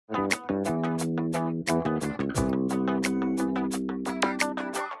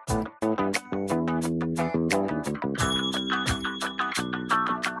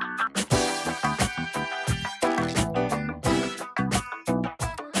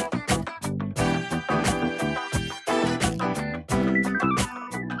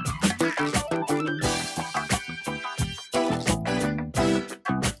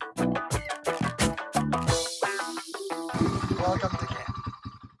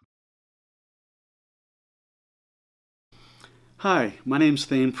Hi, my name's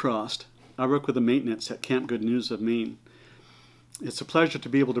Thayne. I work with the maintenance at Camp Good News of Maine. It's a pleasure to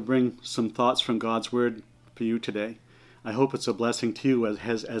be able to bring some thoughts from God's Word for you today. I hope it's a blessing to you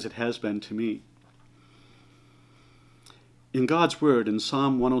as it has been to me. In God's Word, in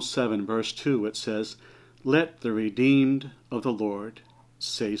Psalm 107, verse 2, it says, "Let the redeemed of the Lord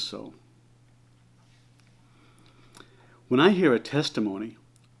say so." When I hear a testimony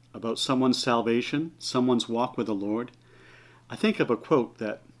about someone's salvation, someone's walk with the Lord, I think of a quote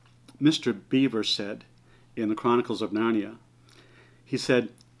that Mr. Beaver said in the Chronicles of Narnia. He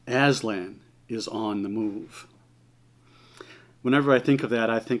said, "Aslan is on the move." Whenever I think of that,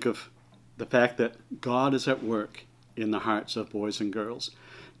 I think of the fact that God is at work in the hearts of boys and girls.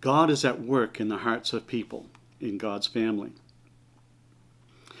 God is at work in the hearts of people in God's family.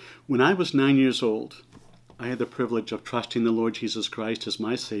 When I was 9 years old, I had the privilege of trusting the Lord Jesus Christ as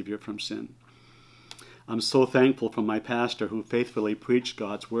my Savior from sin. I'm so thankful for my pastor who faithfully preached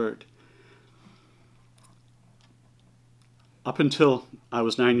God's Word. Up until I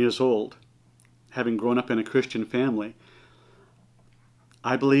was 9 years old, having grown up in a Christian family,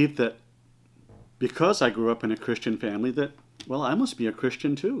 I believed that because I grew up in a Christian family that, well, I must be a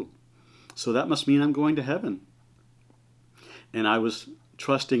Christian too. So that must mean I'm going to heaven. And I was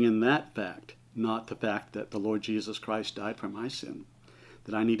trusting in that fact, not the fact that the Lord Jesus Christ died for my sin,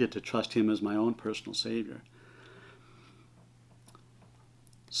 that I needed to trust Him as my own personal Savior.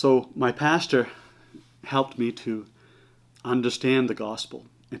 So my pastor helped me to understand the gospel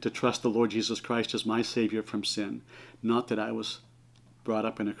and to trust the Lord Jesus Christ as my Savior from sin, not that I was brought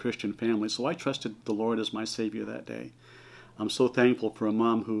up in a Christian family. So I trusted the Lord as my Savior that day. I'm so thankful for a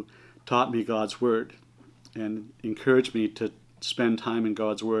mom who taught me God's Word and encouraged me to spend time in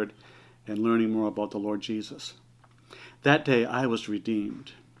God's Word and learning more about the Lord Jesus. That day I was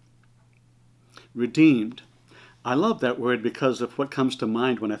redeemed. Redeemed. I love that word because of what comes to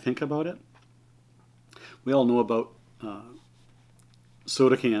mind when I think about it. We all know about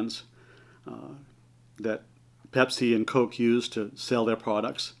soda cans that Pepsi and Coke use to sell their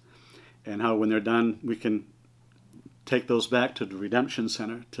products, and how when they're done we can take those back to the redemption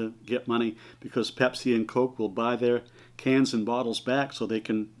center to get money, because Pepsi and Coke will buy their cans and bottles back so they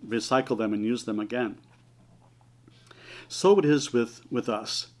can recycle them and use them again. So it is with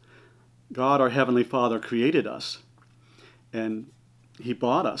us. God, our Heavenly Father, created us, and He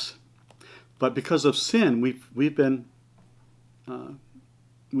bought us. But because of sin, we've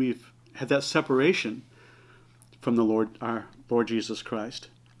had that separation from the Lord, our Lord Jesus Christ.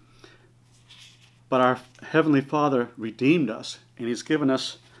 But our Heavenly Father redeemed us, and He's given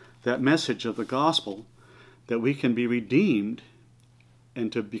us that message of the gospel that we can be redeemed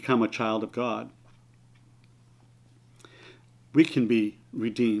and to become a child of God. We can be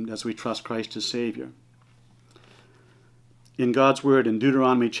redeemed as we trust Christ as Savior. In God's Word, in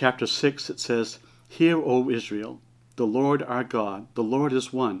Deuteronomy chapter 6, it says, "Hear, O Israel, the Lord our God, the Lord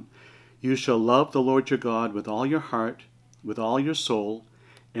is one. You shall love the Lord your God with all your heart, with all your soul,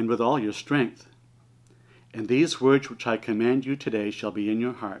 and with all your strength. And these words which I command you today shall be in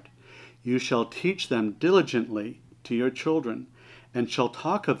your heart. You shall teach them diligently to your children, and shall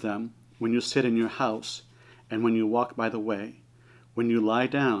talk of them when you sit in your house, and when you walk by the way, when you lie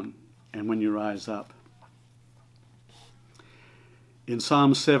down, and when you rise up." In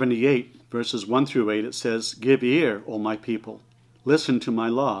Psalm 78, verses 1 through 8, it says, "Give ear, O my people, listen to my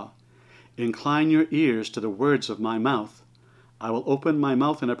law. Incline your ears to the words of my mouth. I will open my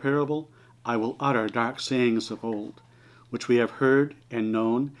mouth in a parable. I will utter dark sayings of old, which we have heard and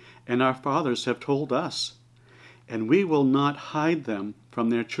known, and our fathers have told us. And we will not hide them from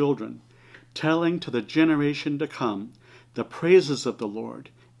their children, telling to the generation to come the praises of the Lord,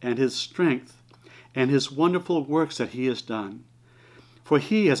 and His strength, and His wonderful works that He has done. For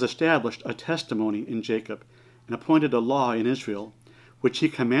He has established a testimony in Jacob, and appointed a law in Israel, which He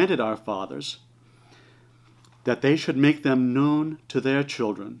commanded our fathers, that they should make them known to their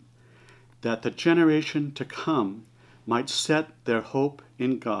children, that the generation to come might set their hope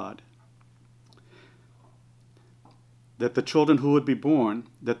in God. That the children who would be born,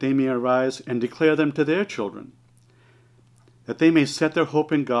 that they may arise and declare them to their children, that they may set their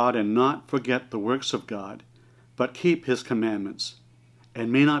hope in God and not forget the works of God, but keep His commandments,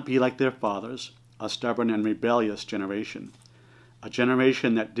 and may not be like their fathers, a stubborn and rebellious generation, a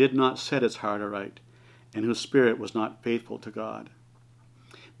generation that did not set its heart aright, and whose spirit was not faithful to God."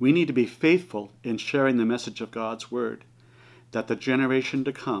 We need to be faithful in sharing the message of God's Word, that the generation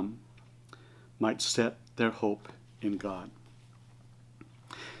to come might set their hope in God.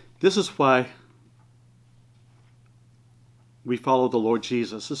 This is why we follow the Lord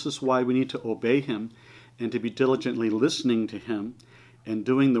Jesus. This is why we need to obey Him and to be diligently listening to Him and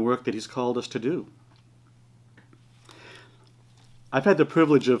doing the work that He's called us to do. I've had the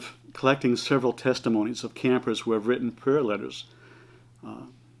privilege of collecting several testimonies of campers who have written prayer letters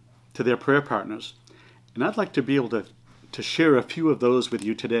to their prayer partners. And I'd like to be able to share a few of those with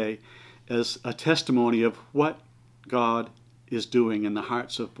you today as a testimony of what God is doing in the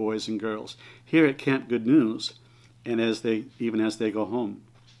hearts of boys and girls here at Camp Good News, and even as they go home.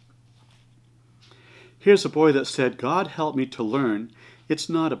 Here's a boy that said, "God help me to learn it's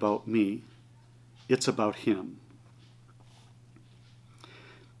not about me, it's about Him."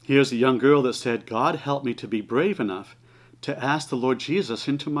 Here's a young girl that said, "God help me to be brave enough to ask the Lord Jesus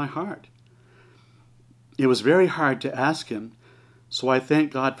into my heart. It was very hard to ask Him, so I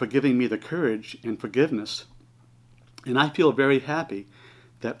thank God for giving me the courage and forgiveness. And I feel very happy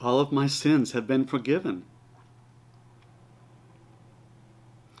that all of my sins have been forgiven."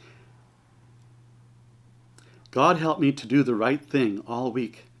 God help me to do the right thing all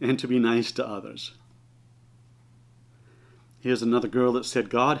week and to be nice to others. Here's another girl that said,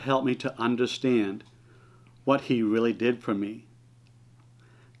 "God help me to understand what He really did for me.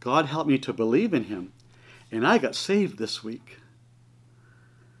 God help me to believe in Him, and I got saved this week.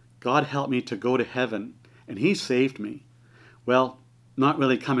 God help me to go to heaven, and He saved me. Well, not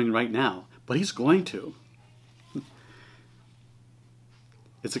really coming right now, but He's going to."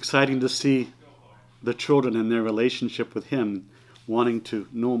 It's exciting to see the children and their relationship with Him, wanting to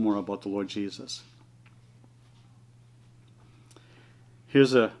know more about the Lord Jesus.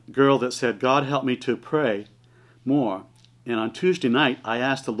 Here's a girl that said, "God help me to pray more. And on Tuesday night, I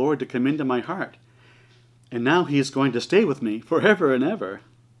asked the Lord to come into my heart. And now He is going to stay with me forever and ever."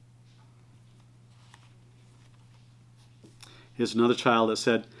 Here's another child that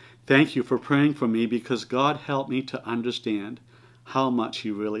said, "Thank you for praying for me because God helped me to understand how much He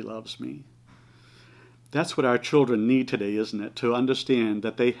really loves me." That's what our children need today, isn't it? To understand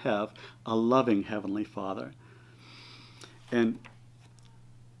that they have a loving Heavenly Father. And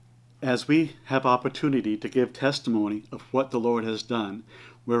as we have opportunity to give testimony of what the Lord has done,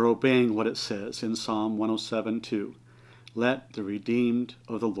 we're obeying what it says in Psalm 107:2. "Let the redeemed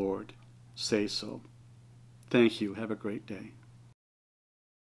of the Lord say so." Thank you. Have a great day.